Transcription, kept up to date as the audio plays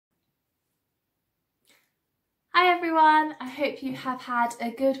Hi everyone, I hope you have had a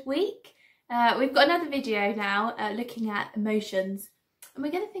good week. We've got another video now looking at emotions, and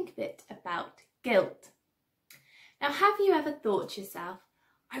we're going to think a bit about guilt. Now, have you ever thought to yourself,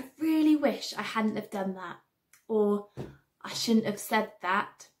 I really wish I hadn't have done that, or I shouldn't have said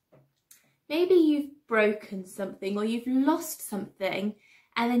that? Maybe you've broken something or you've lost something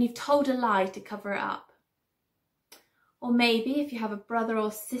and then you've told a lie to cover it up. Or maybe if you have a brother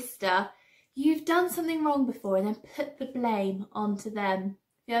or sister, you've done something wrong before and then put the blame onto them.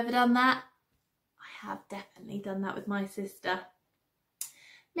 Have you ever done that? I have definitely done that with my sister.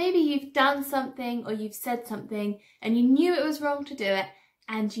 Maybe you've done something or you've said something and you knew it was wrong to do it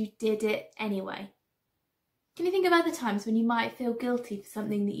and you did it anyway. Can you think of other times when you might feel guilty for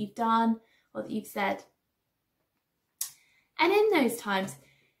something that you've done or that you've said? And in those times,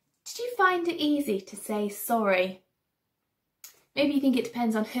 did you find it easy to say sorry? Maybe you think it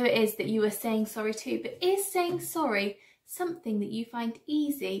depends on who it is that you are saying sorry to, but is saying sorry something that you find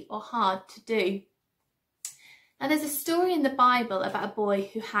easy or hard to do? Now, there's a story in the Bible about a boy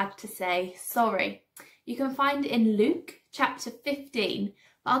who had to say sorry. You can find it in Luke chapter 15,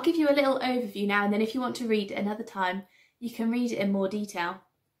 but I'll give you a little overview now, and then if you want to read it another time, you can read it in more detail.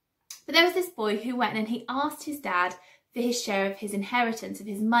 But there was this boy who went and he asked his dad for his share of his inheritance, of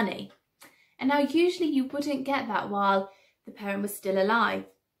his money. And now usually you wouldn't get that while the parent was still alive.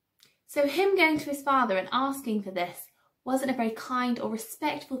 So him going to his father and asking for this wasn't a very kind or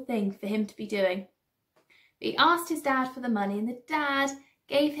respectful thing for him to be doing. But he asked his dad for the money and the dad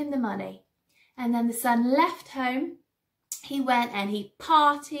gave him the money. And then the son left home. He went and he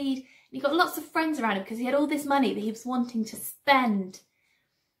partied and he got lots of friends around him because he had all this money that he was wanting to spend.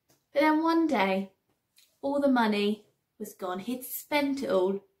 But then one day, all the money was gone. He'd spent it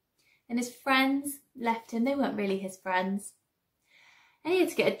all. And his friends left him. They weren't really his friends. And he had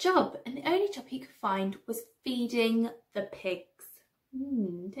to get a job. And the only job he could find was feeding the pigs.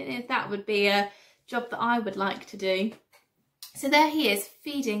 Don't know if that would be a job that I would like to do. So there he is,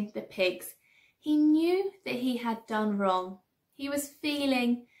 feeding the pigs. He knew that he had done wrong. He was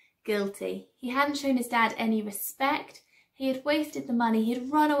feeling guilty. He hadn't shown his dad any respect. He had wasted the money. He had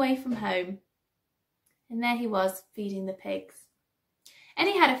run away from home. And there he was, feeding the pigs. And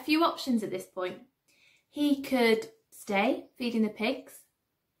he had a few options at this point. He could stay feeding the pigs.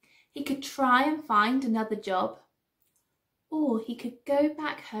 He could try and find another job. Or he could go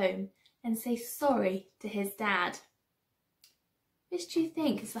back home and say sorry to his dad. Which do you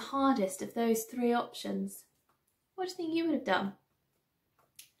think is the hardest of those three options? What do you think you would have done?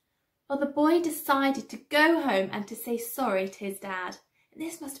 Well, the boy decided to go home and to say sorry to his dad. And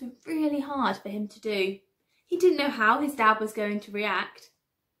this must have been really hard for him to do. He didn't know how his dad was going to react.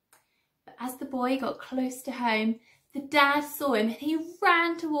 But as the boy got close to home, the dad saw him and he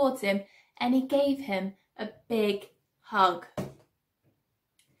ran towards him and he gave him a big hug.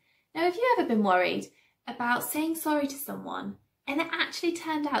 Now, have you ever been worried about saying sorry to someone and it actually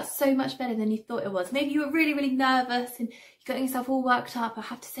turned out so much better than you thought it was? Maybe you were really, really nervous and you got yourself all worked up. I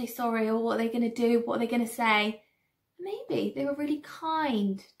have to say sorry, or what are they going to do? What are they going to say? Maybe they were really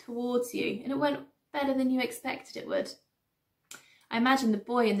kind towards you and it went better than you expected it would. I imagine the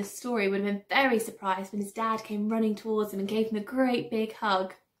boy in the story would have been very surprised when his dad came running towards him and gave him a great big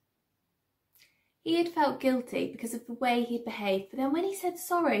hug. He had felt guilty because of the way he'd behaved, but then when he said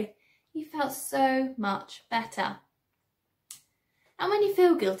sorry, he felt so much better. And when you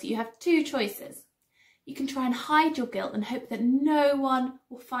feel guilty, you have two choices. You can try and hide your guilt and hope that no one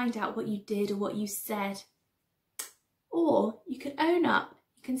will find out what you did or what you said. Or you can own up,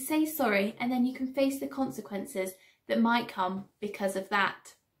 you can say sorry, and then you can face the consequences that might come because of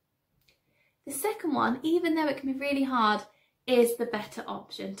that. The second one, even though it can be really hard, is the better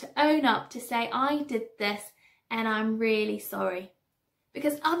option. To own up, to say, I did this and I'm really sorry.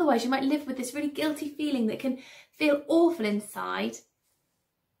 Because otherwise you might live with this really guilty feeling that can feel awful inside.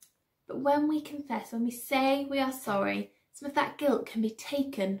 But when we confess, when we say we are sorry, some of that guilt can be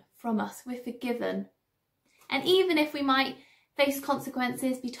taken from us. We're forgiven. And even if we might face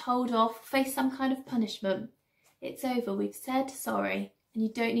consequences, be told off, face some kind of punishment, it's over. We've said sorry and you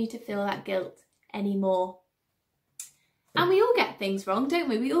don't need to feel that guilt anymore. And we all get things wrong, don't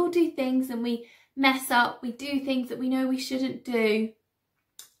we? We all do things and we mess up. We do things that we know we shouldn't do.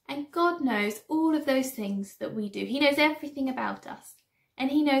 And God knows all of those things that we do. He knows everything about us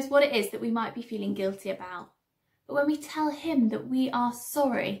and he knows what it is that we might be feeling guilty about. But when we tell him that we are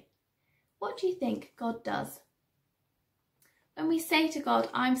sorry, what do you think God does? When we say to God,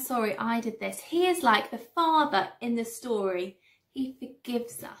 I'm sorry I did this, he is like the father in the story. He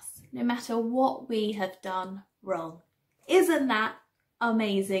forgives us no matter what we have done wrong. Isn't that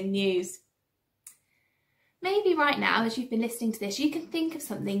amazing news? maybe right now, as you've been listening to this, you can think of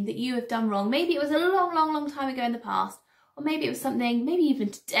something that you have done wrong. Maybe it was a long time ago in the past, or maybe it was something, maybe even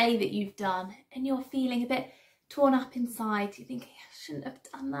today, that you've done, and you're feeling a bit torn up inside. You think, I shouldn't have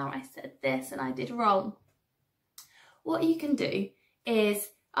done that, I said this and I did wrong. What you can do is,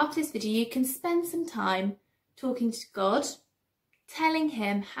 after this video, you can spend some time talking to God, telling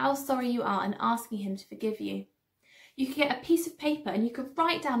him how sorry you are and asking him to forgive you. You can get a piece of paper and you can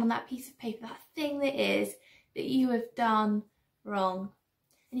write down on that piece of paper that thing that is that you have done wrong.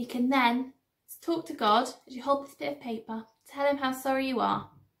 And you can then talk to God as you hold this bit of paper, tell him how sorry you are,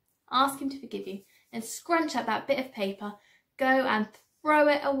 ask him to forgive you, and scrunch up that bit of paper, go and throw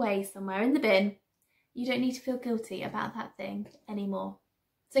it away somewhere in the bin. You don't need to feel guilty about that thing anymore.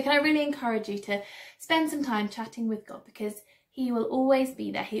 So can I really encourage you to spend some time chatting with God, because he will always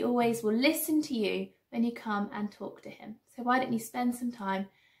be there. He always will listen to you when you come and talk to him. So why don't you spend some time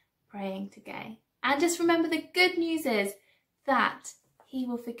praying today? And just remember, the good news is that he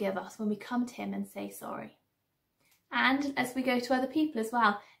will forgive us when we come to him and say sorry. And as we go to other people as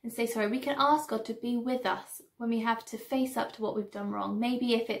well and say sorry, we can ask God to be with us when we have to face up to what we've done wrong.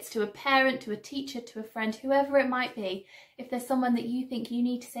 Maybe if it's to a parent, to a teacher, to a friend, whoever it might be, if there's someone that you think you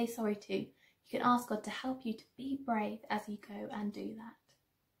need to say sorry to, you can ask God to help you to be brave as you go and do that.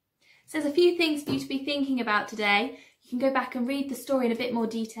 So there's a few things for you to be thinking about today. You can go back and read the story in a bit more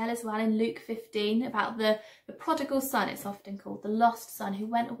detail as well in Luke 15 about the prodigal son, it's often called, the lost son who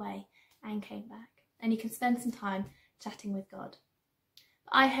went away and came back. And you can spend some time chatting with God.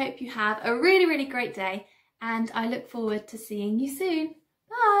 I hope you have a really great day, and I look forward to seeing you soon.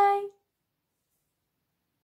 Bye!